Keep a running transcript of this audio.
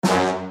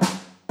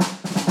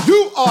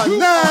are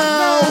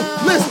now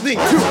listening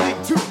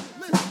to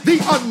the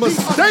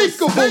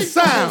unmistakable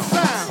sound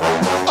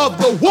of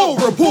the War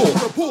Report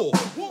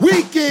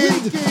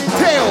Weekend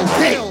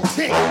Tailgate.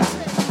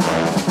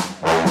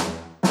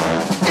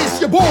 It's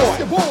your boy,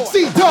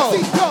 C-Dog.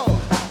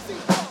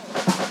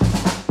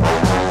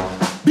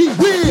 Be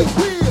Will,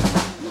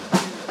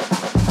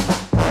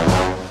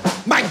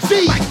 Mike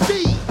G,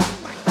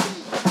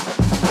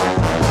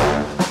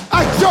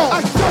 I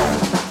Jones.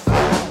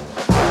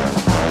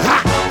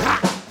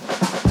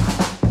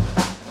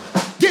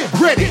 Get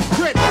ready.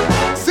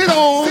 Sit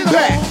on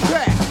back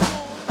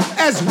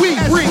as we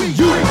bring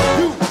you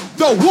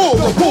the War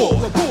Report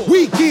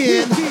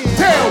Weekend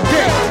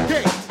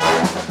Tailgate.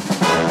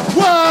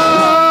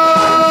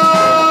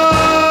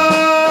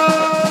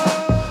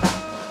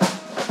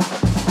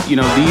 You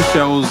know, these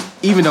shows,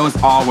 even though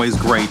it's always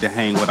great to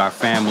hang with our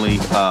family,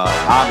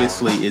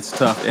 obviously it's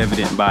tough,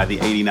 evident by the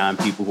 89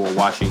 people who are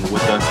watching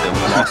with us that we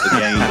lost the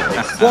game that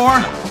they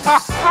scored.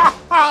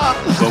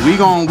 But we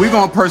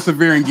gonna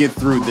persevere and get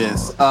through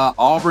this.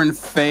 Auburn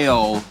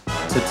fell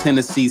to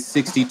Tennessee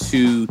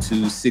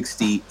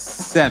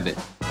 62-67.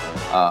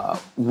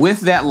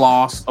 With that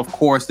loss, of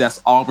course,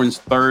 that's Auburn's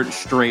third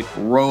straight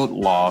road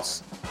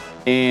loss.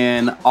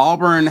 And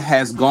Auburn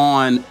has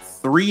gone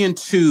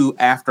 3-2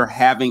 after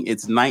having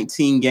its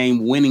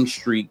 19-game winning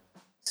streak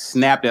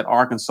snapped at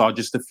Arkansas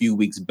just a few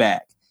weeks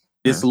back.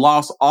 This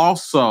loss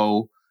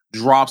also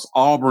drops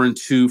Auburn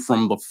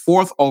from the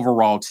 4th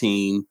overall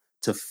team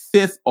to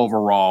 5th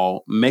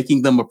overall,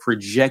 making them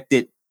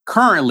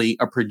currently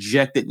a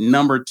projected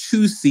number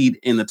 2 seed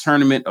in the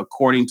tournament,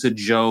 according to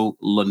Joe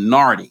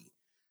Lunardi.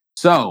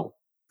 So,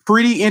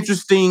 pretty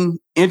interesting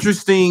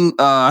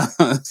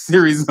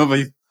series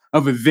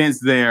of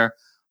events there,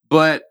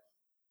 but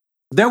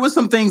there were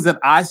some things that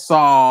I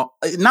saw,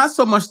 not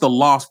so much the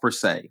loss per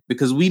se,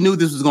 because we knew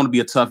this was going to be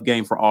a tough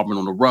game for Auburn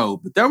on the road,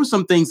 but there were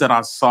some things that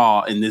I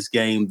saw in this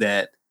game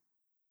that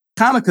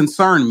kind of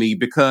concerned me,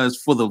 because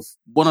for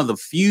one of the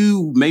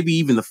few, maybe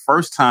even the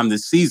first time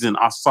this season,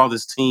 I saw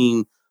this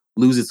team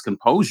lose its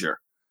composure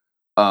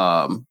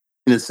in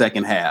the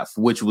second half,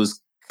 which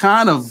was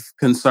kind of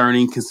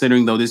concerning,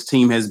 considering though this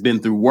team has been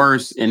through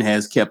worse and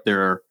has kept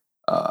their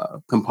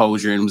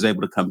composure and was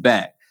able to come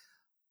back.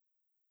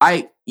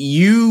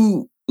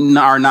 You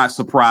are not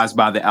surprised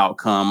by the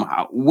outcome.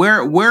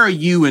 Where are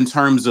you in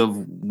terms of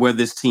where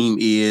this team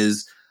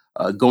is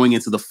going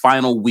into the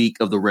final week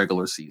of the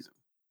regular season?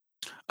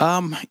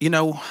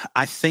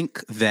 I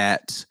think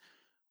that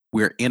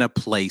we're in a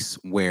place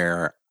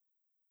where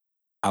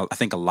I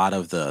think a lot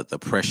of the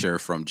pressure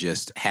from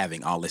just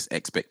having all this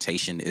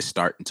expectation is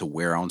starting to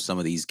wear on some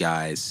of these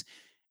guys.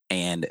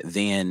 And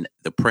then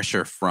the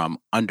pressure from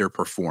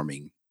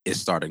underperforming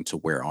is starting to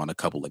wear on a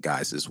couple of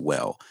guys as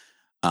well.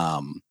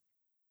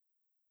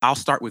 I'll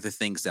start with the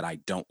things that I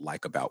don't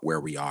like about where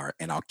we are,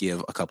 and I'll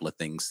give a couple of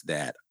things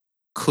that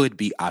could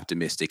be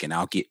optimistic, and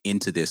I'll get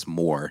into this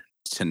more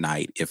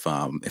tonight if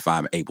I'm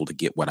able to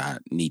get what I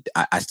need.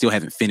 I still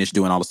haven't finished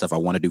doing all the stuff I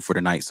want to do for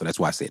tonight, so that's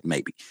why I said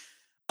maybe.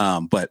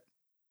 But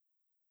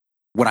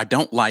what I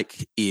don't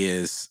like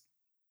is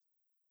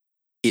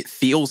it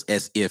feels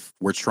as if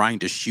we're trying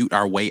to shoot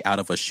our way out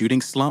of a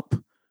shooting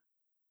slump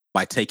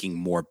by taking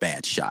more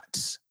bad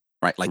shots,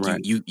 right? Like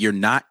you're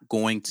not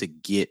going to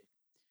get.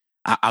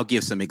 I'll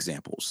give some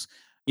examples.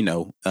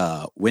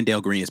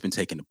 Wendell Green has been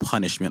taking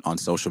punishment on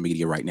social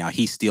media right now.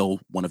 He's still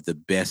one of the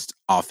best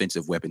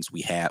offensive weapons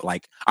we have.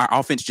 Like, our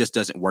offense just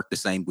doesn't work the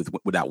same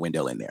without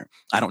Wendell in there.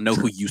 I don't know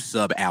who you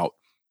sub out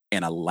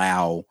and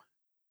allow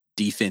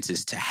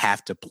defenses to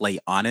have to play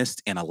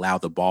honest and allow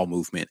the ball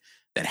movement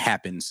that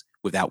happens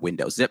without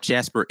Wendell. Zep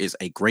Jasper is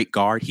a great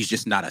guard. He's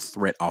just not a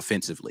threat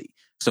offensively.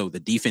 So the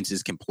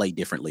defenses can play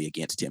differently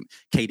against him.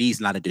 KD's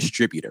not a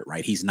distributor,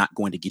 right? He's not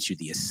going to get you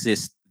the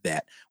assist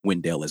that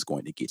Wendell is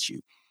going to get you.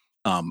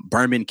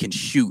 Berman can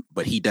shoot,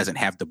 but he doesn't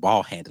have the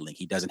ball handling.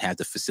 He doesn't have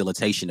the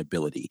facilitation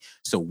ability.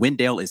 So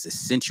Wendell is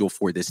essential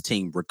for this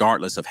team,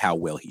 regardless of how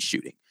well he's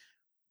shooting.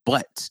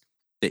 But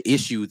the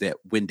issue that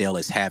Wendell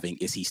is having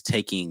is he's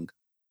taking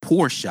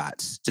poor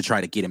shots to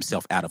try to get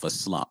himself out of a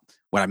slump.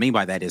 What I mean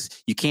by that is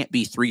you can't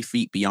be 3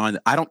 feet beyond.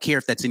 I don't care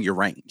if that's in your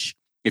range.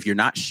 If you're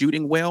not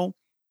shooting well,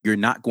 you're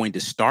not going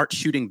to start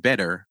shooting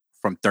better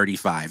from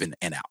 35 and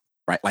out,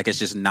 right? Like, it's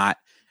just not.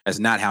 That's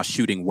not how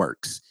shooting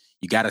works.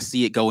 You got to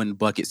see it go in the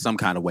bucket some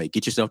kind of way.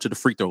 Get yourself to the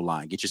free throw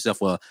line. Get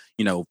yourself a,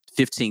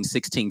 15,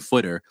 16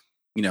 footer,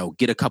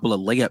 get a couple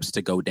of layups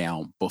to go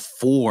down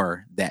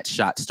before that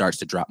shot starts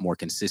to drop more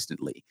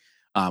consistently.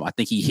 I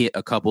think he hit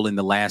a couple in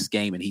the last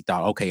game and he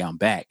thought, okay, I'm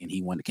back. And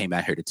he came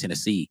out here to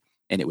Tennessee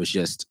and it was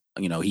just,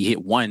 he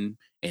hit one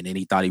and then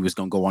he thought he was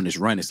going to go on his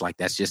run. It's like,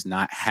 that's just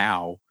not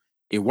how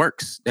it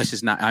works. That's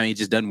just not, it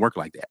just doesn't work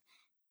like that.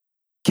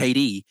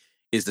 KD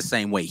is the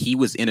same way. He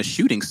was in a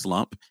shooting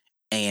slump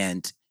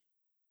and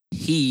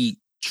he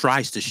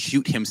tries to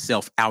shoot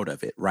himself out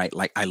of it, right?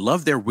 Like, I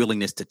love their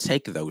willingness to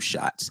take those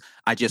shots.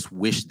 I just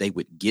wish they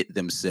would get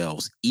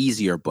themselves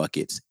easier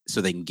buckets so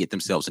they can get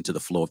themselves into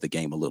the flow of the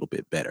game a little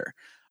bit better.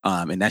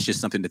 And that's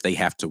just something that they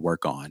have to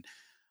work on.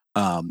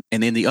 And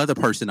then the other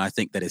person I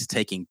think that is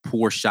taking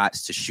poor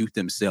shots to shoot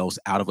themselves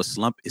out of a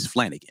slump is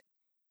Flanagan.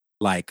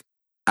 Like,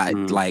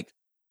 like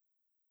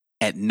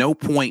at no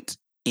point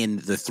in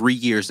the 3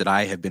 years that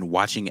I have been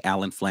watching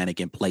Alan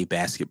Flanagan play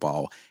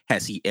basketball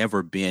has he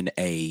ever been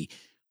a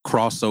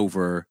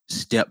crossover,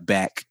 step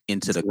back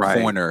into the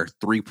corner,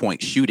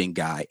 3-point shooting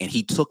guy. And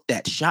he took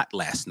that shot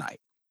last night.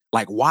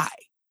 Like, why?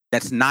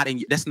 That's not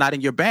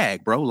in your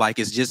bag, bro. Like,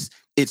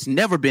 it's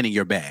never been in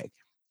your bag.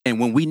 And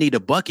when we need a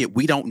bucket,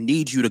 we don't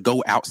need you to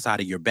go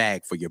outside of your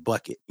bag for your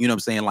bucket. You know what I'm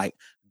saying? Like,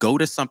 go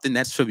to something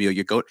that's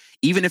familiar.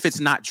 Even if it's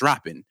not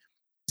dropping,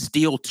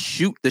 still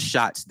shoot the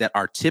shots that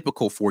are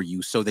typical for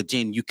you so that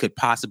then you could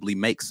possibly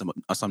make some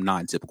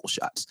non-typical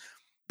shots.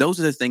 Those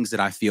are the things that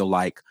I feel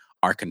like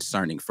are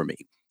concerning for me.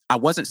 I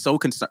wasn't so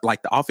concerned.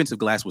 Like, the offensive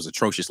glass was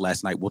atrocious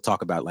last night. We'll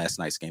talk about last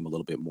night's game a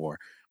little bit more.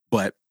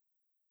 But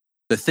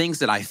the things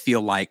that I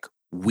feel like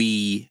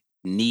we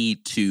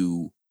need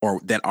to, or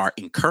that are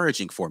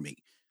encouraging for me,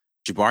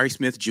 Jabari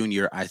Smith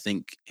Jr., I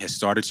think, has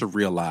started to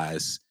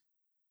realize,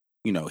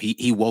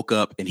 he woke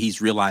up and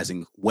he's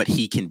realizing what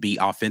he can be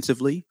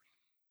offensively.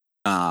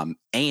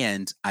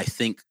 And I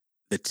think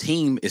the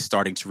team is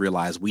starting to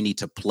realize we need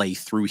to play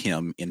through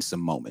him in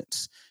some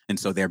moments. And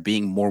so they're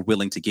being more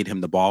willing to get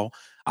him the ball.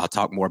 I'll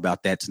talk more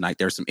about that tonight.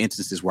 There are some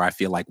instances where I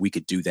feel like we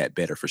could do that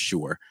better for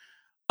sure.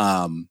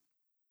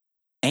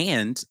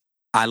 And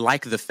I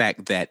like the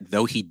fact that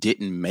though he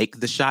didn't make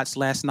the shots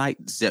last night,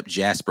 Zep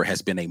Jasper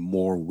has been a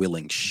more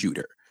willing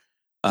shooter.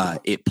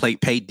 It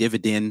paid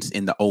dividends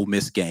in the Ole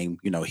Miss game.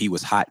 He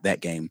was hot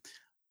that game.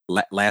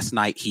 Last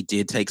night, he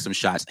did take some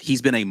shots.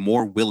 He's been a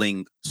more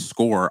willing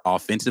scorer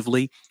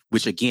offensively,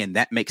 which, again,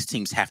 that makes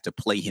teams have to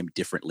play him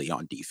differently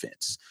on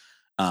defense.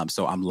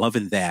 So I'm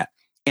loving that.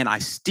 And I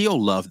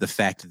still love the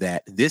fact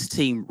that this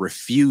team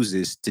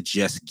refuses to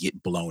just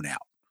get blown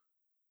out.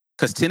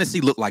 Because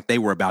Tennessee looked like they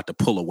were about to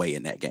pull away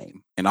in that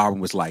game. And Auburn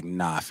was like,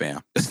 nah,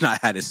 fam, that's not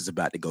how this is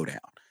about to go down.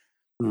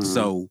 Mm-hmm.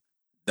 So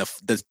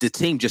the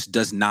team just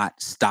does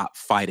not stop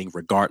fighting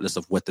regardless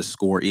of what the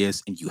score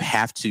is. And you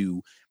have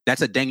to,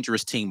 that's a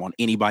dangerous team on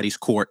anybody's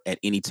court at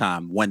any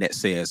time. One that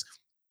says,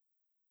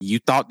 you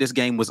thought this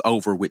game was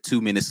over with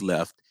 2 minutes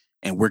left,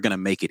 and we're going to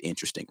make it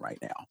interesting right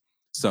now.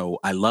 So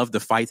I love the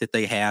fight that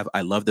they have.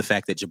 I love the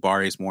fact that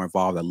Jabari is more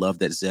involved. I love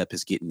that Zep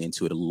is getting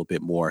into it a little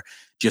bit more.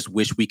 Just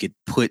wish we could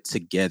put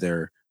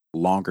together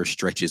longer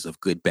stretches of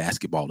good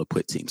basketball to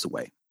put teams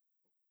away.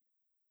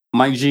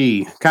 Mike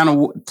G, kind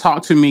of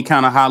talk to me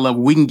kind of high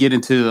level. We can get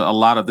into a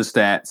lot of the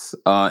stats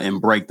and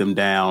break them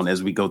down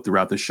as we go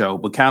throughout the show.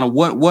 But kind of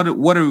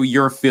what are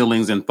your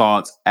feelings and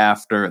thoughts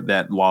after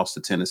that loss to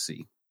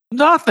Tennessee?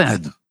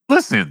 Nothing.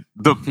 Listen,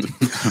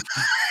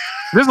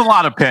 there's a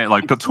lot of panic.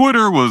 Like, the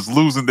Twitter was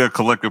losing their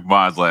collective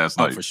minds last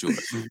night. For sure.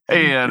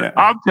 And yeah.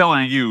 I'm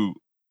telling you,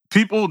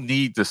 people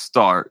need to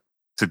start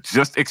to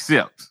just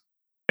accept.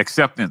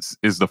 Acceptance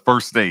is the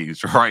first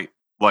stage, right?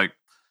 Like,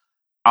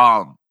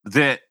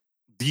 that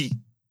the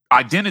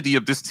identity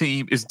of this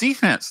team is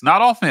defense,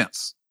 not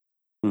offense.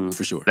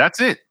 For sure. That's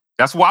it.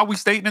 That's why we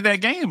stayed in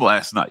that game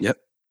last night. Yep.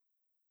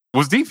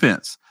 Was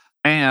defense.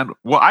 And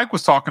what Ike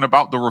was talking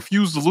about, the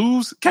refuse to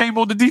lose, came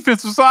on the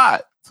defensive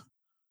side.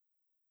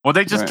 Well,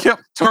 they just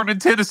kept turning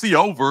Tennessee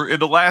over in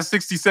the last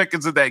 60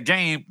 seconds of that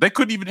game. They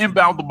couldn't even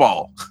inbound the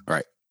ball.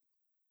 Right.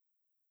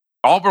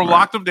 Auburn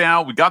locked them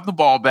down. We got the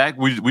ball back.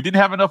 We didn't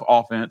have enough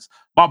offense.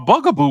 My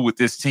bugaboo with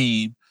this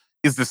team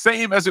is the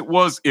same as it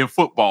was in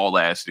football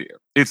last year.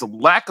 It's a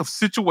lack of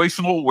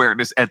situational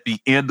awareness at the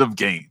end of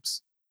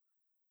games.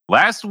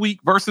 Last week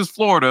versus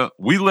Florida,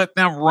 we let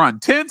them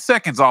run 10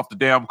 seconds off the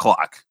damn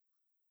clock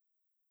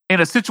in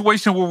a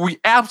situation where we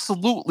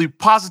absolutely,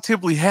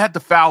 positively had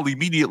to foul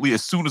immediately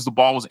as soon as the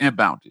ball was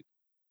inbounded.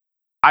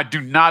 I do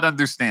not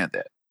understand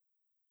that.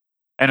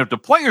 And if the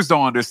players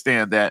don't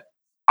understand that,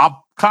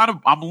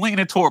 I'm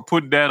leaning toward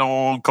putting that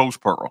on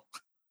Coach Pearl.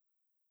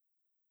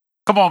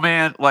 Come on,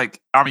 man. Like,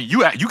 I mean,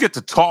 you get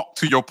to talk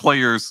to your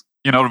players,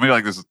 you know what I mean?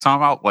 Like, there's a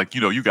timeout. Like,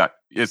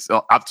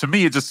 to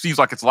me, it just seems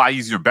like it's a lot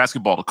easier in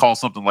basketball to call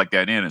something like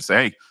that in and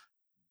say, hey,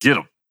 get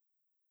them.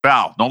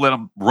 Foul. Don't let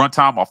them run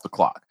time off the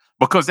clock.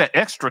 Because that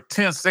extra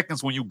 10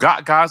 seconds when you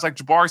got guys like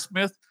Jabari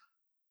Smith,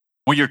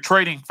 when you're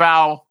trading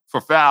foul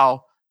for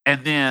foul,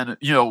 and then,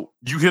 you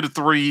hit a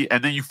three,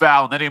 and then you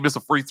foul, and then they miss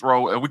a free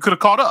throw, and we could have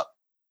caught up.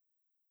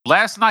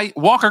 Last night,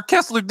 Walker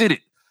Kessler did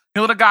it. He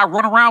let a guy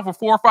run around for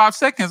 4 or 5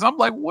 seconds. I'm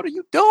like, what are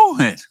you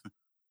doing?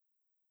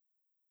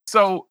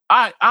 So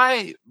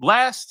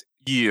last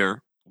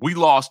year, we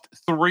lost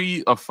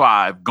 3 of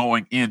 5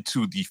 going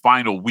into the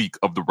final week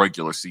of the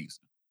regular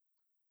season.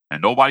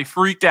 And nobody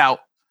freaked out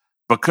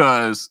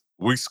because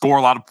we score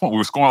a lot of points. We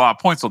were scoring a lot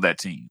of points on that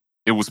team.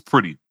 It was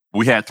pretty.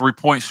 We had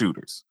 3-point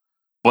shooters.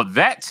 But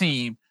that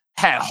team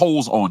had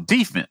holes on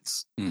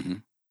defense. Mm-hmm.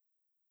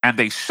 And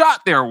they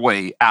shot their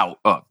way out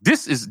of.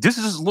 This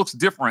just looks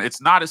different.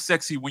 It's not as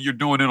sexy when you're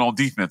doing it on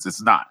defense.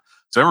 It's not.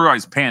 So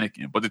everybody's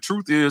panicking. But the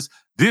truth is,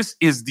 this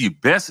is the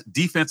best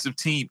defensive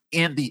team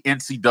in the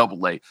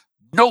NCAA.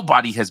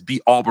 Nobody has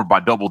beat Auburn by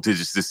double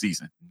digits this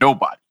season.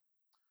 Nobody.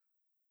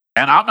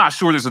 And I'm not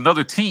sure there's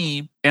another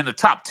team in the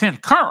top 10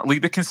 currently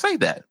that can say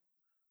that.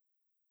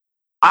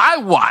 I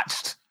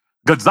watched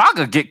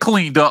Gonzaga get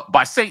cleaned up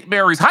by St.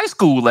 Mary's High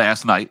School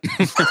last night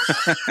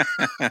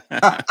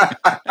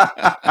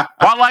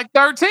by like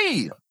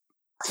 13.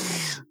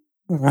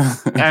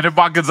 And if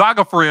my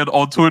Gonzaga friend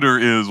on Twitter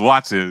is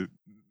watching,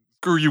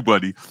 screw you,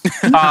 buddy.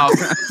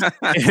 I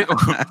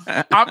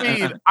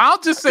mean,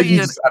 I'll just say I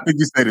think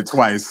you said it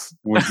twice.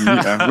 We're going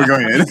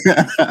ahead.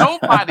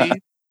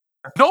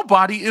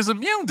 Nobody is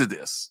immune to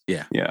this.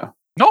 Yeah.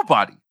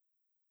 Nobody.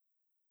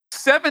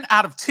 7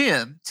 out of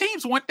 10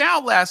 teams went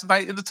down last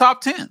night in the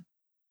top 10.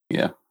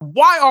 Yeah.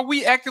 Why are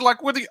we acting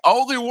like we're the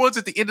only ones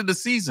at the end of the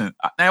season?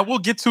 Now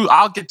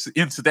I'll get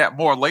into that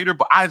more later,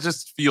 but I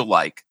just feel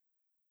like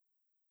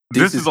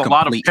this is a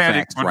lot of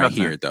panic right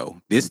here, though.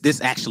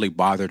 This actually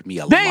bothered me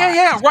a lot.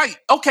 Yeah, right.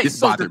 Okay, this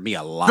bothered me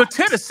a lot. The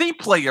Tennessee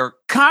player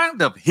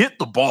kind of hit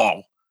the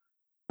ball,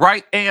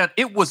 right, and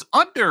it was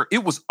under.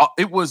 It was.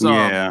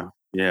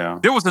 Yeah.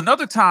 There was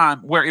another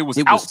time where it was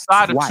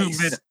outside of 2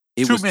 minutes.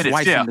 It was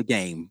twice yeah. in the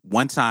game.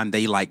 One time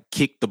they like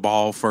kicked the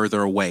ball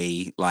further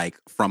away, like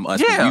from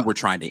us. Yeah. We were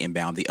trying to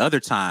inbound. The other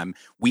time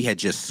we had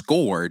just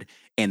scored,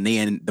 and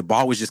then the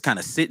ball was just kind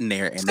of sitting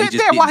there, and they just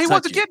didn't while he touch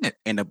wasn't getting it,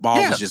 and the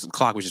ball was just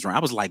clock was just running. I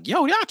was like,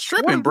 "Yo, y'all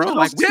tripping, bro!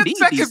 Like we need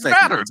 10 these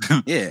seconds.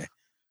 Yeah,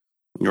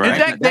 you're right. In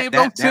that game,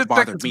 those 10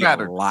 bothered seconds me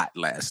mattered a lot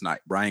last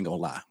night. Bro, I ain't gonna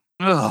lie.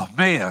 Oh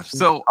man!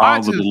 So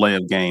all the delay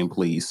of game,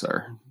 please,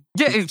 sir.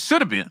 Yeah, it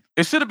should have been.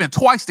 It should have been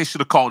twice. They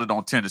should have called it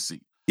on Tennessee.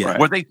 Yeah.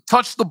 Where they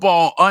touched the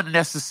ball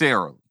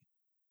unnecessarily.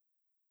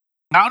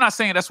 Now, I'm not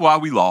saying that's why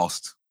we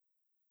lost,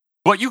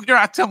 but you're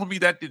not telling me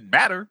that didn't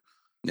matter.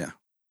 Yeah.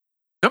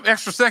 Them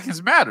extra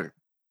seconds mattered.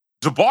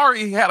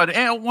 Jabari had an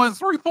and 1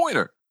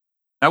 3-pointer.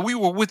 Now, we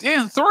were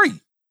within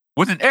 3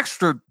 with an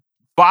extra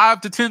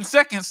 5 to 10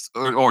 seconds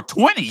or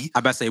 20. I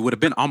about to say it would have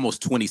been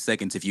almost 20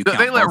 seconds if you count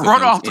They let both run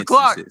of those off the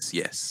clock.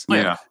 Yes.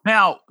 Yeah.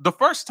 Now, the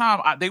first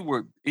time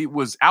it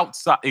was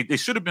outside. It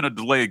should have been a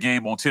delay of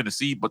game on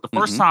Tennessee, but the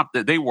first time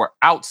that they were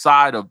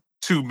outside of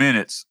 2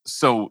 minutes,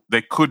 so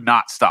they could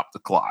not stop the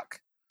clock.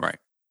 Right.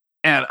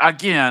 And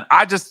again,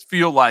 I just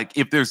feel like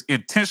if there's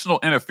intentional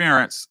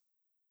interference,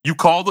 you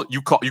call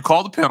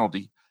the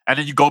penalty, and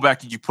then you go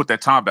back and you put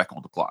that time back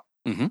on the clock.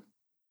 Mm-hmm.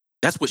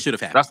 That's what should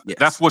have happened.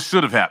 That's what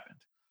should have happened.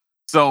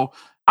 So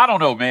I don't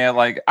know, man.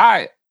 Like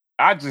I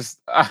just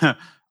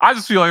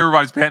feel like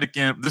everybody's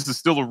panicking. This is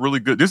still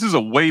this is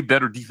a way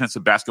better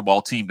defensive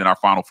basketball team than our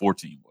Final Four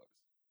team was.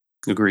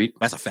 Agreed.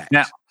 That's a fact.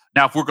 Now,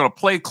 if we're going to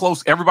play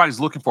close, everybody's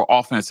looking for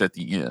offense at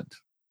the end.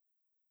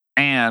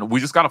 And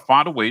we just got to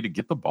find a way to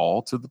get the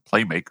ball to the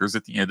playmakers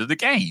at the end of the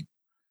game.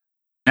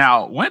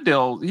 Now,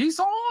 Wendell, he's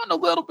on a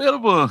little bit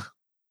of a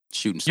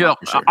shooting star.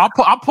 Sure. I'm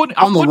putting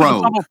on the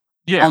road.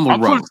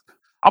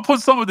 I'm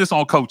putting some of this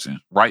on coaching,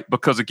 right?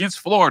 Because against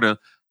Florida,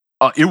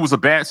 it was a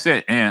bad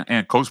set,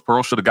 and Coach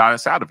Pearl should have got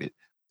us out of it.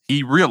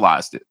 He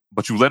realized it,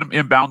 but you let him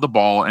inbound the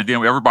ball, and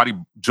then everybody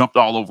jumped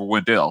all over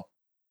Wendell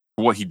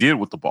for what he did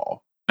with the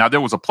ball. Now,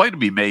 there was a play to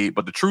be made,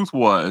 but the truth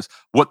was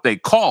what they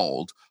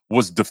called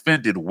was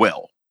defended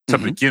well to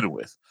begin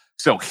with.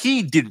 So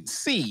he didn't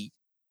see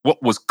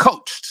what was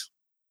coached.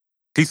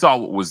 He saw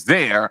what was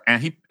there,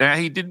 and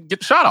he didn't get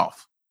the shot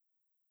off.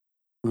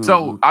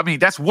 So, I mean,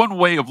 that's one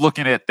way of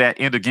looking at that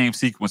end of game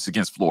sequence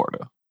against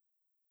Florida.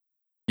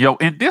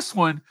 In this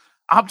one,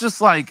 I'm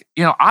just like,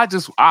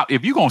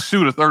 if you're going to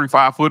shoot a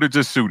 35-footer,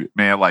 just shoot it,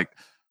 man. Like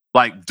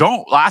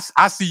don't, I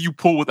see you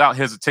pull without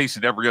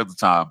hesitation every other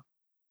time.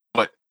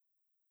 But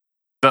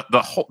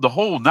the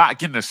whole not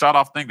getting the shot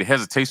off thing, the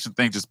hesitation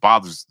thing just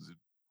bothers the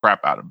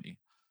crap out of me.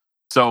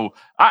 So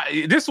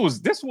it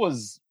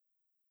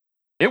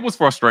was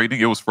frustrating.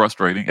 It was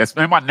frustrating.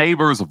 And my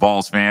neighbor is a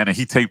Vols fan, and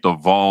he taped a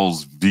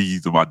Vols V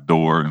to my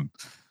door. And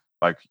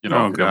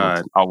oh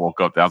God, I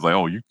woke up there. I was like,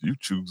 oh, you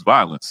choose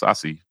violence. I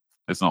see.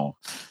 It's on.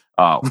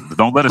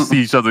 Don't let us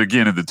see each other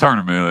again in the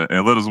tournament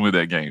and let us win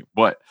that game.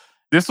 But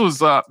this is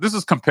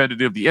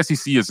competitive. The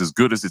SEC is as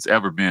good as it's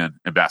ever been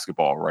in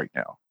basketball right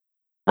now.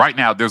 Right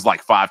now, there's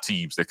like 5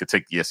 teams that could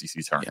take the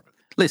SEC tournament. Yeah.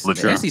 Listen,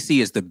 the SEC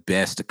is the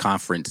best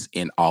conference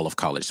in all of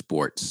college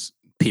sports,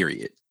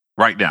 period.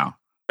 Right now.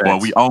 Well,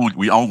 we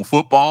own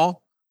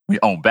football, we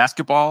own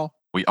basketball,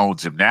 we own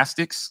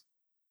gymnastics.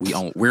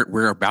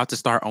 We're about to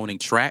start owning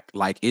track.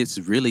 Like, it's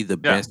really the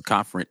best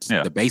conference.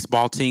 Yeah. The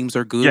baseball teams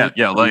are good. Let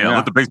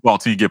the baseball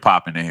team get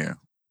popping in here.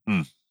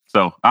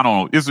 So I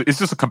don't know. It's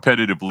just a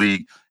competitive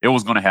league. It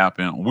was going to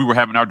happen. We were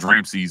having our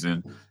dream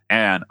season,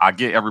 and I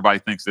get everybody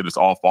thinks that it's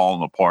all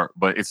falling apart,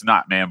 but it's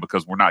not, man,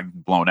 because we're not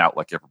getting blown out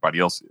like everybody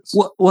else is.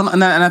 Well,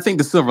 and I think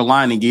the silver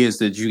lining is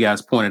that you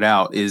guys pointed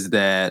out is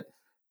that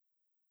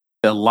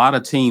a lot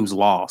of teams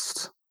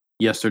lost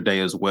yesterday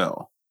as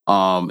well.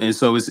 And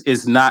so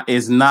it's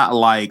not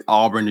like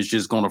Auburn is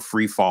just going to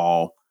free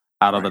fall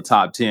out of the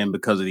top 10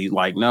 because of these.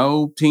 Like,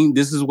 no, team,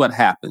 this is what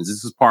happens.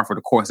 This is par for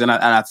the course. And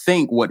I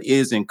think what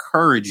is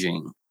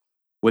encouraging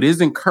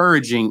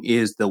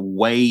is the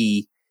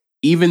way,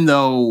 even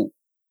though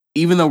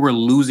we're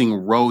losing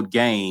road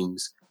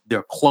games,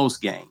 they're close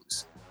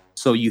games.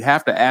 So you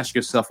have to ask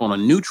yourself on a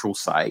neutral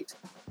site,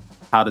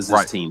 how does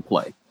this team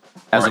play?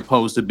 As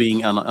opposed to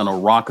being in a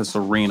raucous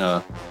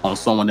arena on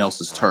someone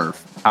else's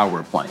turf, how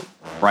we're playing,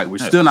 right? We're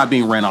still not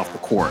being ran off the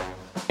court.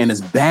 And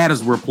as bad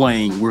as we're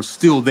playing, we're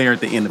still there at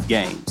the end of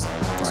games.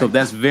 Right. So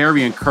that's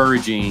very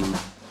encouraging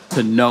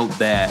to note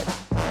that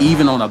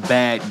even on a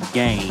bad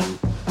game,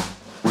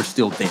 we're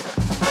still there.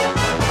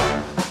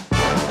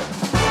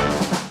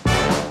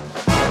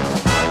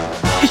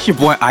 It's your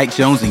boy Ike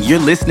Jones, and you're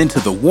listening to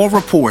the War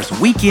Report's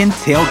Weekend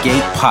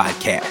Tailgate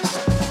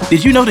Podcast.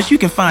 Did you know that you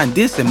can find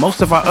this and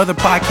most of our other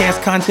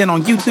podcast content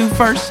on YouTube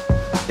first?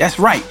 That's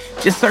right.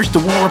 Just search the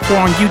War Report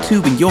on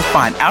YouTube and you'll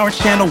find our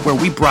channel where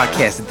we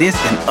broadcast this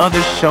and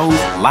other shows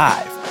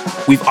live.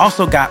 We've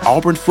also got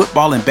Auburn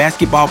football and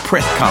basketball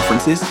press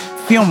conferences,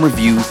 film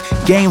reviews,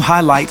 game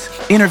highlights,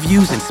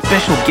 interviews, and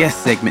special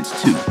guest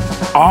segments too.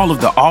 All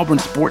of the Auburn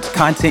sports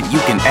content you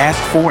can ask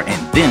for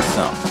and then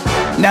some.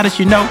 Now that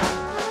you know,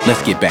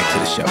 let's get back to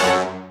the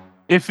show.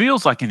 It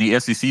feels like in the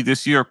SEC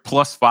this year,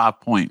 plus 5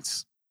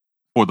 points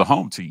for the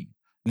home team.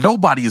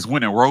 Nobody is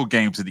winning road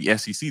games in the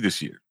SEC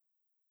this year.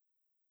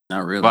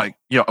 Not really. Like,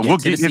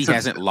 Tennessee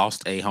hasn't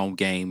lost a home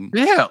game.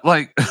 Yeah,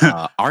 like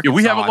Arkansas,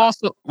 we haven't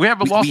lost. We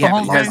haven't lost a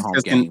home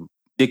game.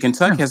 Did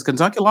Kentucky? Has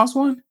Kentucky lost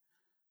one?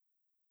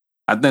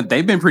 I think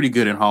they've been pretty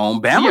good at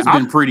home. Bama's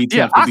been pretty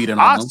tough to beat at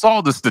home. I saw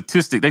the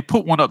statistic. They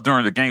put one up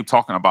during the game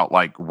talking about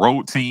like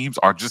road teams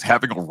are just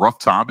having a rough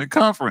time in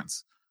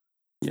conference.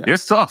 Yeah.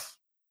 It's tough.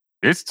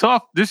 It's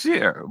tough this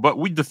year, but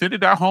we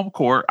defended our home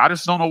court. I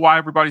just don't know why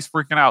everybody's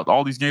freaking out.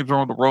 All these games are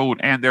on the road,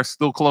 and they're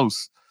still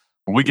close.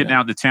 When we get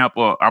down to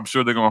Tampa, I'm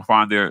sure they're going to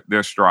find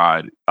their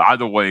stride.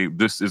 Either way,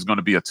 this is going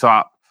to be a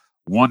top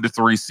 1 to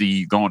 3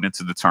 seed going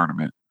into the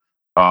tournament.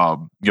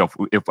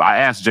 If I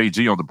asked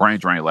JG on the brain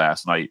drain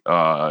last night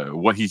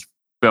what he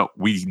felt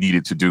we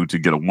needed to do to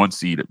get a 1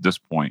 seed at this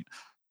point,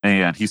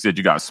 and he said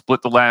you got to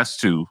split the last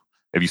 2.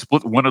 If you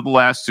split one of the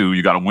last 2,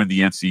 you got to win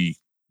the NC.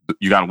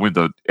 You got to win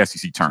the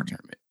SEC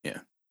tournament. Yeah.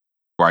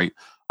 Right.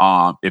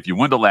 If you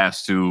win the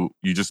last 2,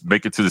 you just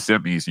make it to the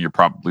semis and you're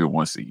probably a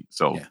 1 seed.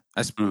 So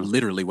that's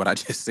literally what I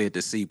just said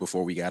to see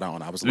before we got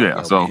on. I was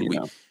like, we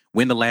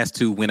win the last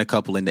 2, win a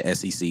couple in the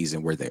SECs,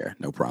 and we're there.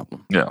 No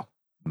problem. Yeah.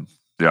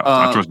 Yeah.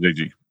 I trust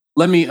JG.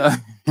 Let me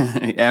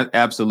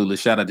absolutely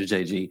shout out to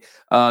JG.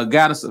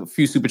 Got us a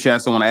few super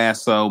chats I want to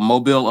ask. So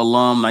Mobile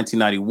alum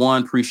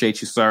 1991,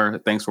 appreciate you, sir.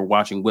 Thanks for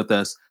watching with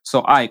us.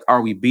 So Ike,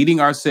 are we beating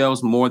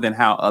ourselves more than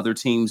how other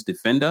teams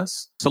defend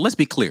us? So let's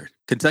be clear.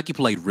 Kentucky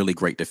played really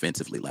great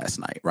defensively last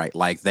night, right?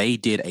 Like they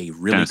did a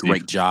really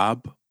great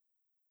job.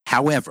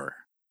 However,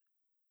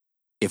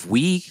 if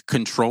we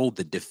control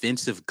the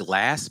defensive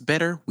glass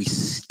better, we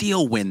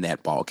still win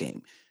that ball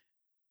game.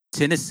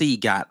 Tennessee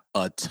got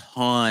a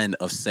ton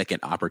of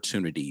second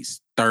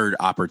opportunities, third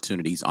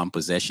opportunities on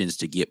possessions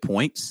to get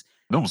points.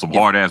 Those were some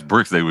hard ass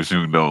bricks they were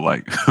shooting though.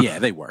 Like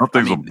they were.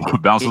 Things were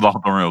bouncing off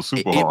the rail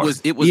super hard.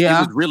 It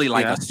was really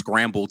like a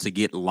scramble to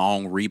get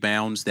long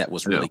rebounds that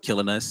was really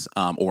killing us,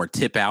 or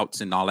tip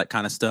outs and all that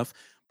kind of stuff.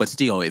 But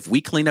still, if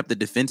we clean up the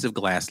defensive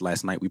glass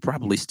last night, we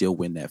probably still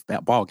win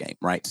that ball game,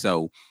 right?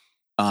 So,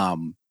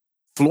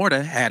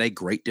 Florida had a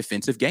great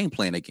defensive game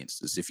plan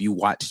against us. If you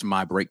watched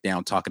my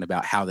breakdown talking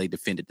about how they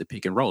defended the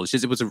pick and roll,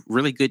 it was a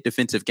really good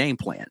defensive game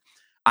plan.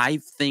 I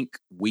think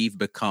we've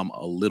become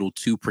a little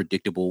too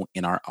predictable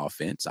in our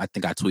offense. I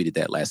think I tweeted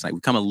that last night.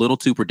 We've become a little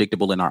too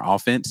predictable in our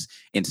offense.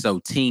 And so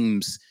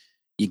teams,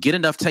 you get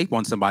enough tape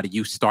on somebody,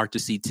 you start to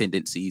see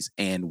tendencies,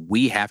 and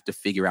we have to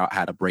figure out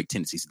how to break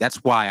tendencies. That's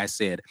why I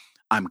said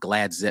I'm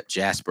glad Zep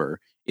Jasper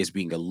is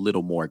being a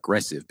little more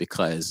aggressive,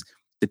 because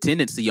the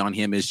tendency on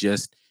him is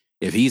just,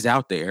 if he's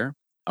out there,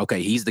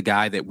 okay, he's the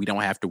guy that we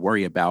don't have to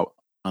worry about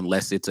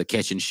unless it's a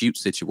catch and shoot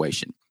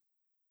situation.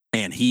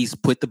 And he's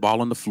put the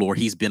ball on the floor.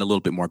 He's been a little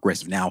bit more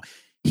aggressive. Now,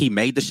 he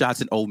made the shots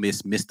in Ole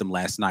Miss, missed them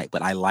last night,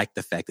 but I like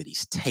the fact that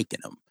he's taking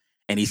them.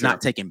 And he's not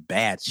taking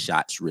bad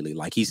shots, really.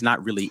 Like, he's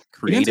not really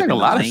creative. He didn't take a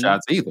lot of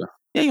shots either.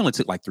 Yeah, he only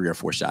took like 3 or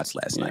 4 shots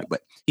last night. But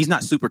he's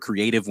not super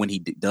creative when he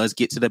does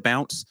get to the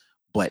bounce.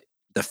 But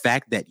the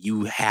fact that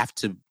you have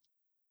to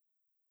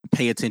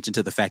pay attention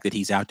to the fact that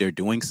he's out there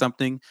doing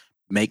something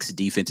makes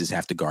defenses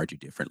have to guard you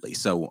differently.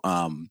 So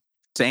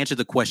to answer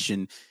the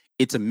question,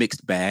 it's a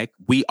mixed bag.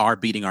 We are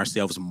beating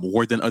ourselves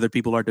more than other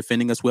people are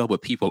defending us well,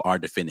 but people are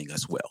defending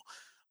us well.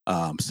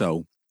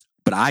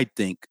 But I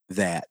think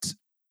that,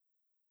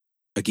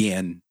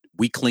 again,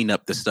 we clean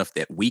up the stuff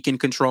that we can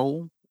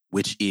control,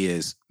 which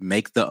is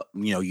make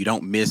you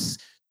don't miss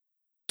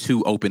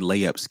 2 open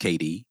layups,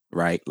 KD,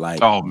 right?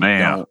 Like, oh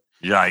man,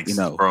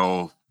 yikes,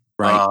 bro.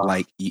 Right,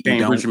 like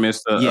Cambridge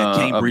missed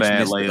Cambridge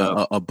missed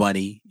a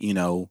bunny.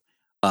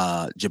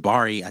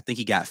 Jabari, I think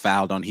he got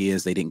fouled on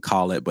his. They didn't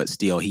call it, but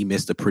still, he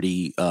missed a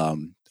pretty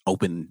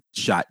open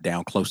shot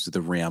down close to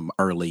the rim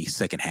early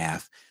second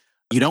half.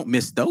 You don't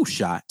miss those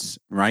shots,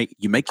 right?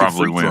 You make your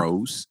free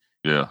throws.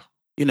 Yeah.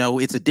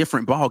 It's a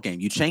different ball game.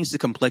 You change the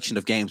complexion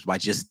of games by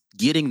just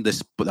getting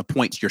the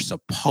points you're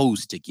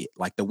supposed to get.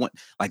 Like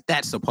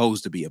that's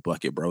supposed to be a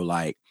bucket, bro.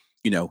 Like,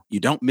 you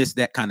don't miss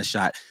that kind of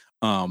shot.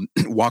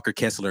 Walker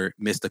Kessler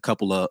missed a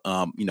couple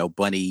of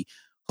bunny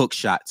hook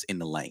shots in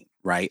the lane,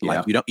 right?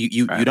 Yeah. Like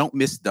you Right. don't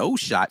miss those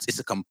shots.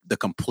 It's the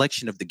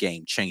complexion of the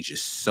game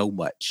changes so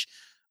much.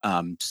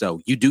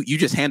 So you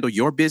just handle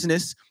your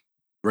business,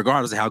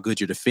 regardless of how good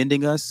you're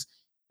defending us.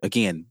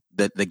 Again,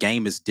 the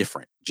game is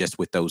different just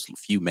with those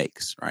few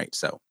makes, right?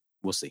 So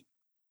we'll see.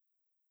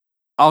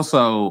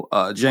 Also,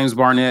 James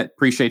Barnett,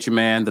 appreciate you,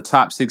 man. The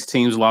top 6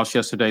 teams lost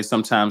yesterday.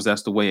 Sometimes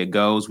that's the way it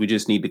goes. We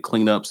just need to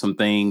clean up some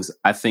things.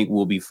 I think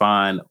we'll be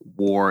fine.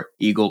 War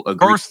Eagle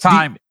agrees. First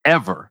time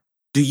ever.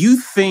 Do you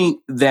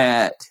think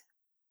that,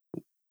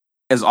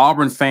 as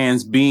Auburn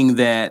fans, being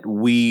that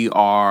we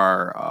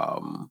are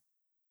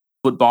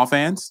football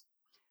fans,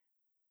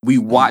 we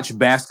watch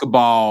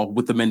basketball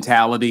with the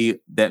mentality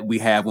that we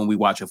have when we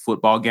watch a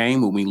football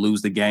game? When we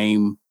lose the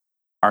game,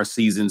 our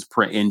season's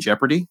in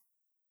jeopardy?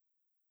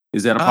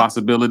 Is that a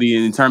possibility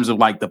in terms of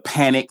like the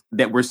panic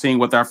that we're seeing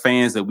with our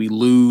fans that we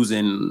lose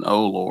and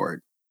oh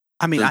Lord?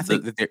 I mean, I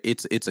think that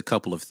it's a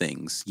couple of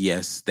things.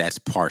 Yes, that's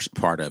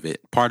part of it.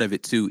 Part of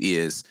it too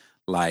is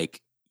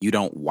like you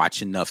don't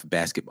watch enough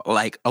basketball.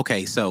 Like,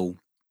 okay, so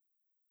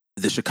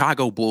the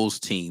Chicago Bulls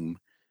team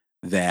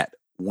that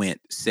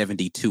went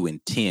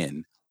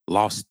 72-10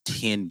 lost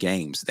 10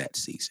 games that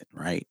season,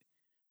 right?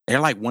 They're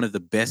like one of the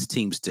best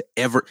teams to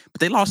ever, but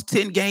they lost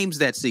 10 games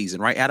that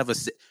season, right?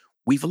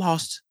 We've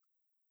lost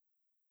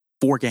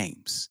 4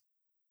 games.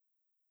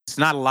 It's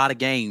not a lot of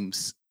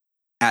games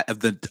out of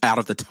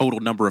the total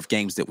number of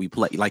games that we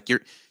play. Like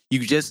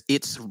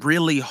it's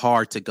really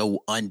hard to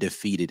go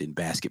undefeated in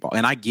basketball.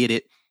 And I get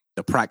it.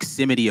 The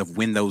proximity of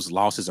when those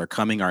losses are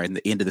coming are in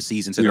the end of the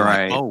season. So they're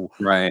like,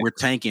 we're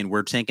tanking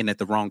at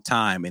the wrong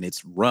time. And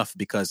it's rough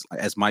because,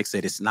 as Mike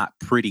said, it's not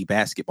pretty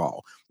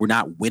basketball. We're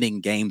not winning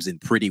games in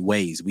pretty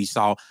ways. We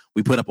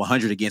put up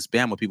 100 against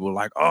Bama. People were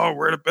like, oh,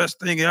 we're the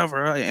best thing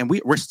ever. And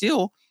we're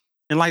still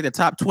in like the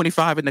top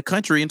 25 in the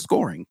country in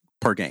scoring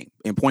per game,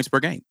 in points per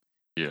game.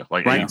 Yeah,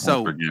 like right? 8 points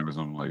per game or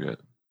something like that.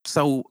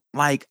 So,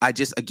 like, I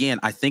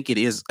think it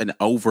is an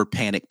over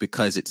panic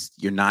because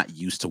you're not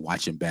used to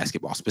watching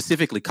basketball,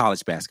 specifically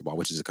college basketball,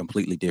 which is a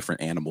completely different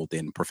animal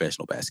than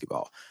professional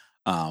basketball,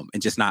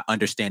 and just not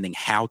understanding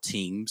how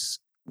teams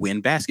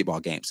win basketball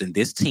games. And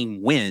this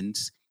team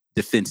wins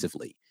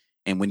defensively.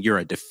 And when you're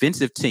a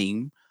defensive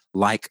team,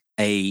 like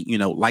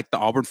the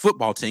Auburn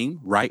football team,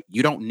 right?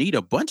 You don't need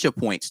a bunch of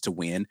points to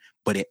win,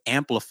 but it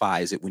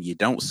amplifies it when you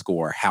don't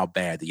score how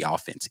bad the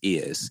offense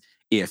is.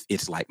 If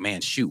it's like, man,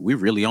 shoot, we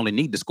really only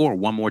need to score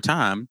one more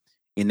time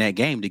in that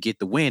game to get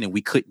the win, and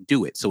we couldn't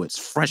do it. So it's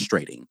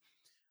frustrating.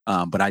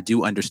 But I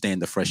do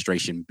understand the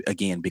frustration,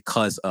 again,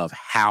 because of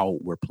how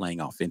we're playing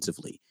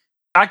offensively.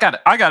 I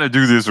got to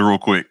do this real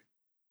quick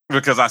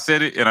because I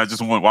said it, and I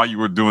just while you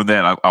were doing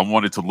that, I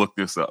wanted to look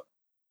this up.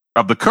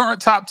 Of the current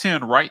top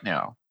 10 right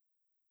now,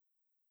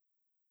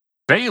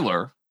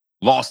 Baylor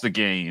lost the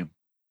game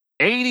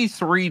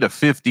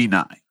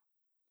 83-59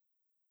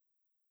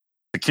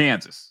 to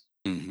Kansas.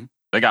 Mm-hmm.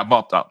 They got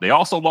bumped up. They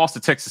also lost to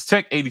Texas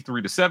Tech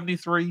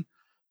 83-73.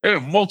 They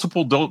have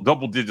multiple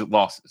double-digit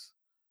losses.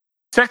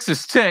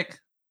 Texas Tech,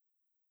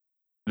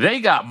 they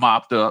got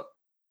mopped up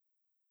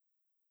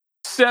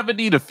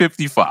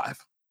 70-55.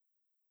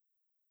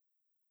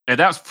 And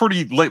that's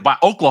pretty late by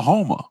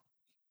Oklahoma.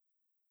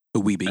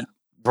 Who we beat.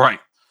 Right.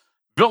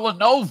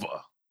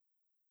 Villanova,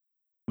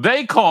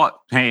 they caught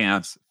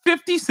hands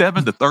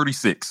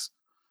 57-36.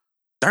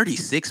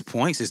 36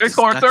 points is They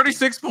scored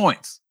 36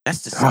 points.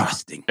 That's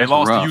disgusting. They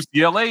lost to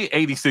UCLA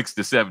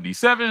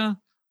 86-77.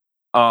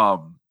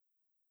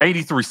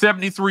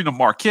 83-73 to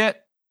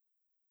Marquette.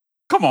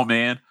 Come on,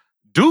 man.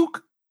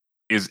 Duke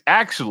is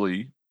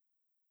actually,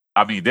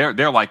 I mean,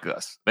 they're like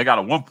us. They got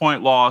a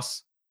 1-point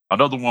loss,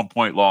 another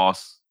 1-point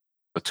loss,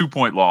 a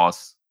 2-point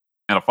loss,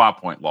 and a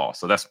 5-point loss.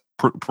 So that's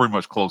pretty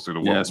much closer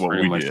to what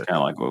we did. Kind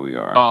of like what we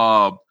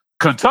are.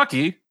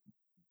 Kentucky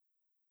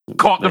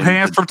caught them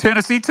hands from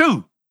Tennessee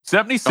too.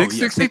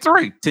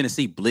 76-63.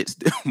 Tennessee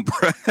blitzed them,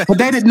 bro. But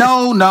they didn't.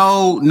 No.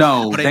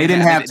 They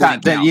didn't have Ty.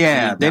 They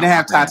didn't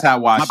have Ty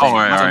Washington. All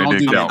right.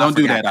 Don't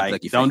do that,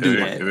 Ike. Don't do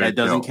that. That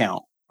doesn't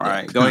count. All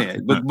right, go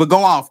ahead. But go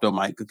off though,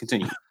 Mike.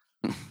 Continue.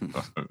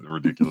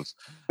 Ridiculous.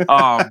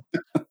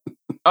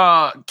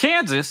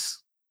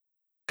 Kansas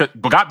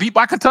got beat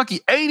by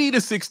Kentucky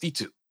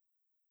 80-62.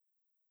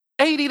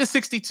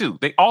 80-62.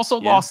 They also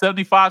lost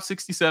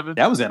 75-67.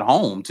 That was at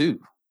home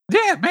too.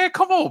 Yeah, man,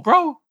 come on,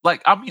 bro.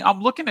 Like, I mean, I'm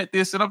looking at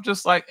this and I'm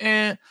just like,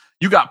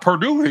 you got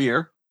Purdue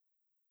here,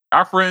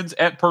 our friends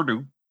at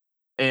Purdue.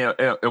 And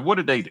what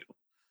did they do?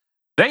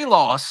 They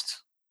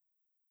lost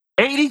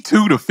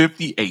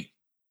 82-58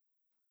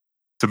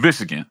 to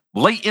Michigan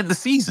late in the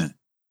season.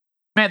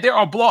 Man, there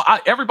are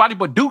everybody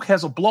but Duke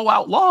has a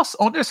blowout loss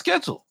on their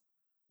schedule.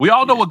 We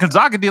all know what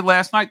Gonzaga did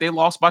last night. They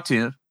lost by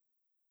 10,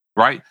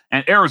 right?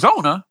 And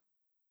Arizona,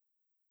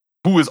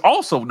 who is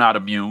also not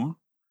immune,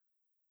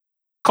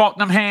 caught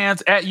them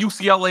hands at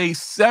UCLA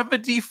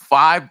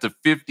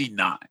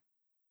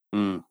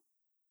 75-59.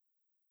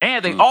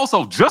 And they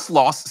also just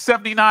lost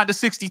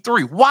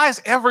 79-63. Why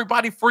is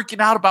everybody freaking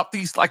out about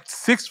these like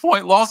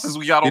 6-point losses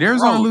we got on Did the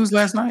Arizona road? lose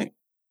last night?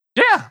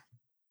 Yeah.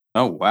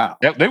 Oh, wow.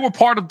 They were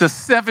part of the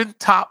 7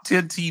 top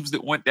 10 teams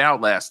that went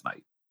down last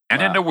night. And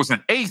then there was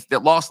an 8th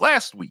that lost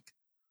last week.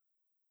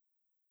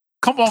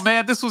 Come on,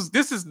 man. This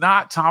is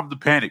not time to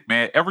panic,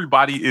 man.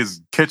 Everybody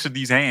is catching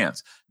these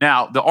hands.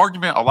 Now, the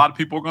argument a lot of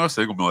people are going to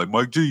say, going to be like,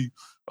 Mike G,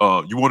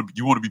 you want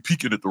to be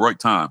peaking at the right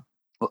time.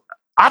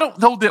 I don't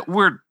know that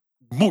we're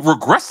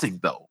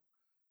regressing, though.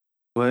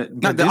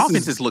 But the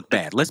offenses look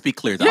bad. Let's be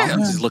clear. The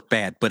offenses look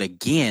bad. But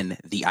again,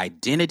 the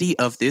identity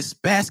of this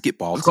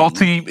basketball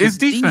team is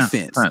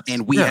defense.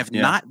 And we have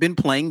not been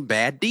playing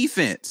bad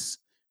defense.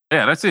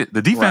 Yeah, that's it.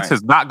 The defense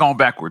has not gone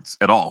backwards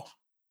at all.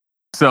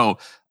 So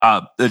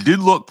it did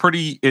look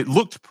pretty. It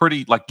looked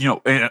pretty like,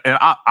 and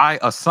I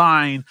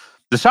assign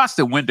the shots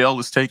that Wendell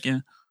is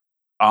taking.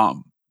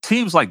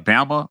 Teams like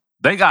Bama,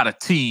 they got a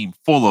team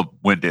full of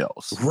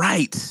Wendells.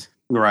 Right.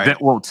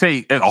 That will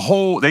take a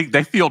whole,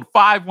 they field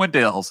 5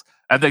 Wendells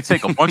and they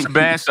take a bunch of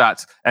bad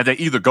shots and they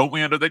either go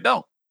in or they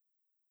don't.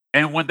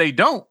 And when they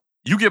don't,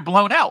 you get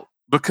blown out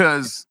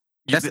because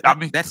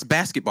that's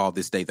basketball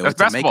this day, though. It's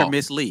a make or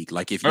miss league.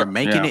 Like if you're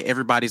making it,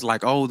 everybody's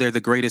like, oh, they're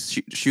the greatest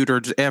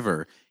shooters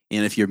ever.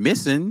 And if you're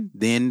missing,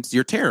 then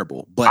you're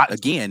terrible. But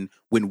again,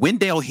 when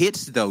Wendell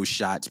hits those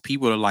shots,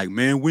 people are like,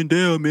 man,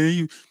 Wendell,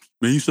 man,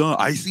 you saw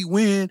icy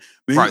win.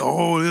 Man, right.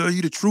 Oh, yeah,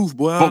 you the truth,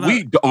 boy. But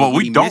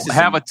we don't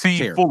have a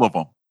team full of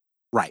them.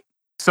 Right.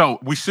 So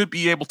we should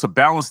be able to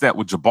balance that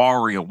with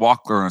Jabari and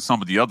Walker and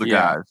some of the other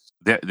guys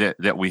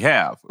that we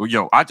have.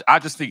 I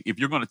just think if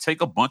you're going to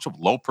take a bunch of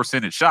low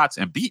percentage shots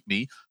and beat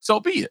me, so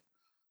be it.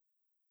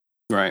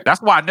 Right.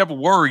 That's why I never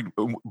worried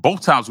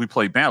both times we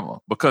played Bama,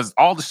 because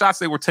all the shots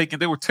they were taking,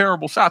 they were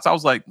terrible shots. I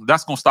was like,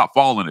 that's going to stop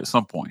falling at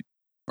some point.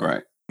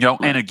 Right.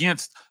 And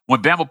against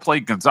when Bama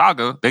played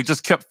Gonzaga, they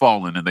just kept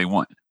falling and they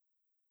won.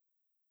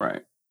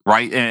 Right.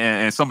 Right.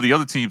 And some of the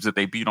other teams that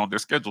they beat on their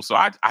schedule. So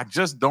I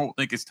just don't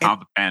think it's time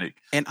to panic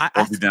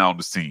or be down on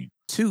this team.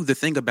 Too, the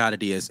thing about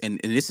it is, and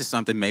this is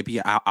something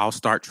maybe I'll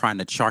start trying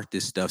to chart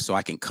this stuff so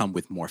I can come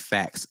with more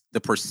facts.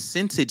 The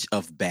percentage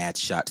of bad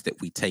shots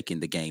that we take in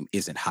the game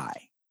isn't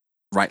high.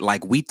 Right.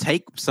 Like we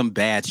take some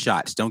bad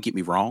shots. Don't get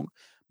me wrong.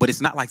 But it's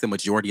not like the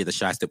majority of the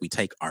shots that we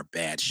take are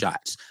bad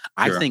shots.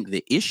 Sure. I think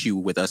the issue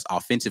with us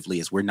offensively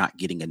is we're not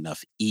getting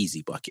enough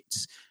easy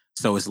buckets.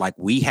 So it's like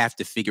we have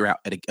to figure out,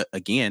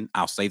 again,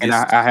 I'll say this. And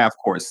I have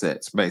court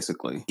sets,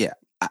 basically. Yeah.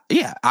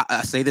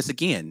 I say this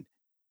again.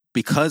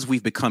 Because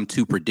we've become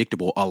too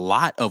predictable, a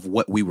lot of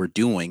what we were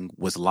doing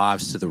was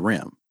lobs to the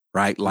rim,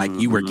 right? Like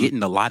you were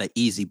getting a lot of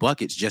easy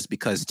buckets just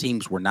because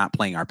teams were not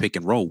playing our pick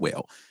and roll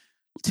well.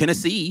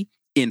 Tennessee,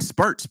 in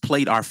spurts,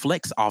 played our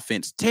flex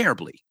offense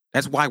terribly.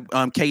 That's why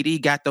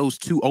KD got those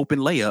 2 open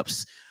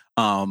layups.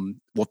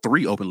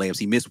 3 open layups.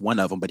 He missed one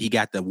of them, but he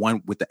got the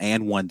one with the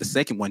and one. The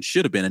second one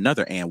should have been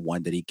another and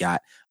one that he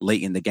got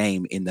late in the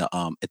game in the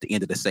at the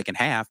end of the second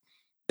half.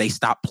 They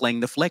stopped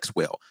playing the flex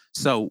well.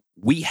 So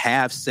we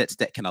have sets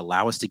that can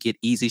allow us to get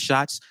easy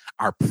shots.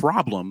 Our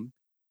problem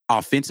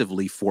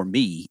offensively for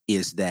me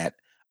is that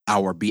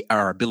our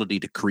ability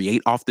to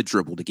create off the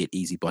dribble to get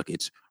easy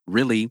buckets,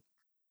 really,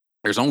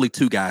 there's only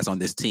 2 guys on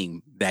this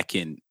team that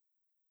can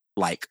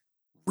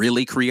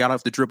really create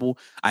off the dribble.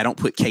 I don't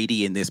put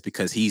KD in this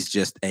because he's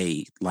just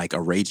a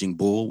raging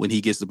bull. When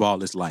he gets the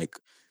ball, it's like,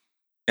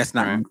 that's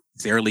not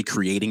necessarily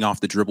creating off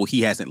the dribble.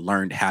 He hasn't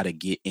learned how to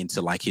get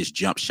into his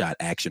jump shot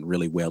action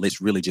really well. It's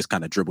really just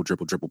kind of dribble,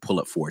 pull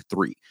up for a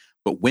 3.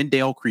 But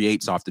Wendell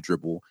creates off the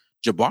dribble.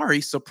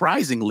 Jabari,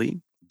 surprisingly,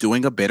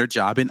 doing a better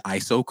job in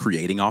ISO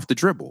creating off the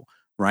dribble,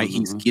 right?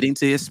 He's getting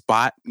to his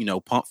spot.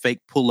 Pump fake,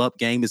 pull up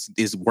game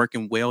is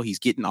working well. He's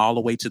getting all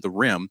the way to the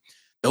rim.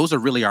 Those are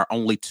really our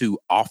only 2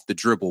 off the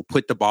dribble,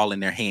 put the ball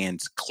in their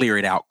hands, clear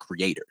it out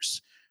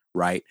creators,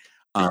 right?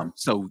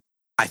 So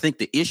I think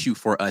the issue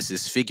for us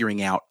is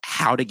figuring out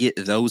how to get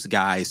those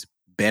guys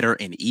better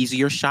and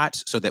easier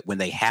shots so that when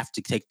they have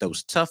to take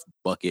those tough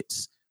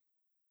buckets,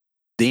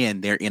 then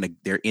they're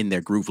in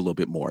their groove a little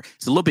bit more.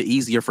 It's a little bit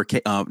easier for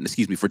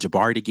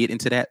Jabari to get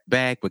into that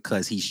bag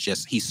because he's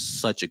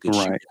such a good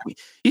shooter. I mean,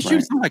 he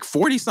shoots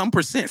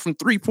 40-some% from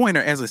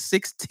 3-pointer as a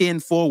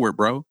 6'10" forward,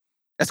 bro.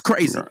 That's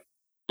crazy.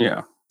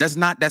 Yeah. That's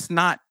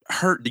not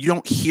hurt. You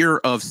don't hear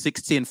of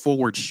 6'10"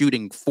 forward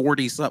shooting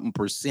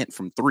 40-something%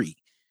 from 3.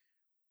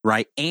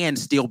 Right. And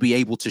still be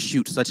able to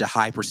shoot such a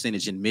high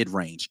percentage in mid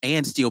range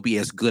and still be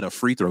as good a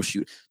free throw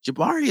shoot.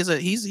 Jabari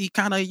he's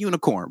kind of a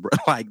unicorn, bro.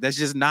 That's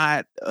just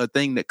not a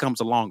thing that comes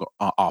along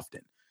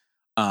often.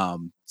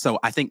 So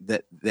I think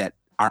that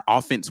our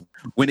offense,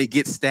 when it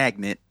gets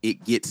stagnant,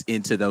 it gets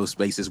into those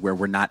spaces where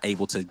we're not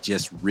able to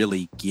just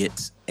really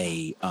get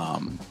a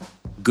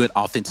good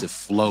offensive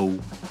flow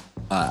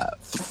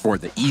for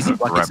the easy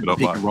buckets and the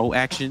pick and roll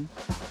action.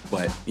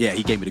 But yeah,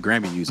 he gave me the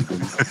Grammy music.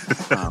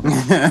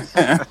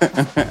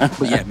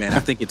 But yeah, man, I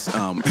think it's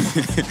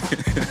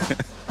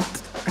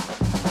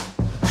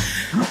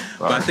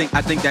but I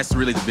think that's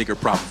really the bigger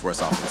problem for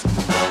us offensively.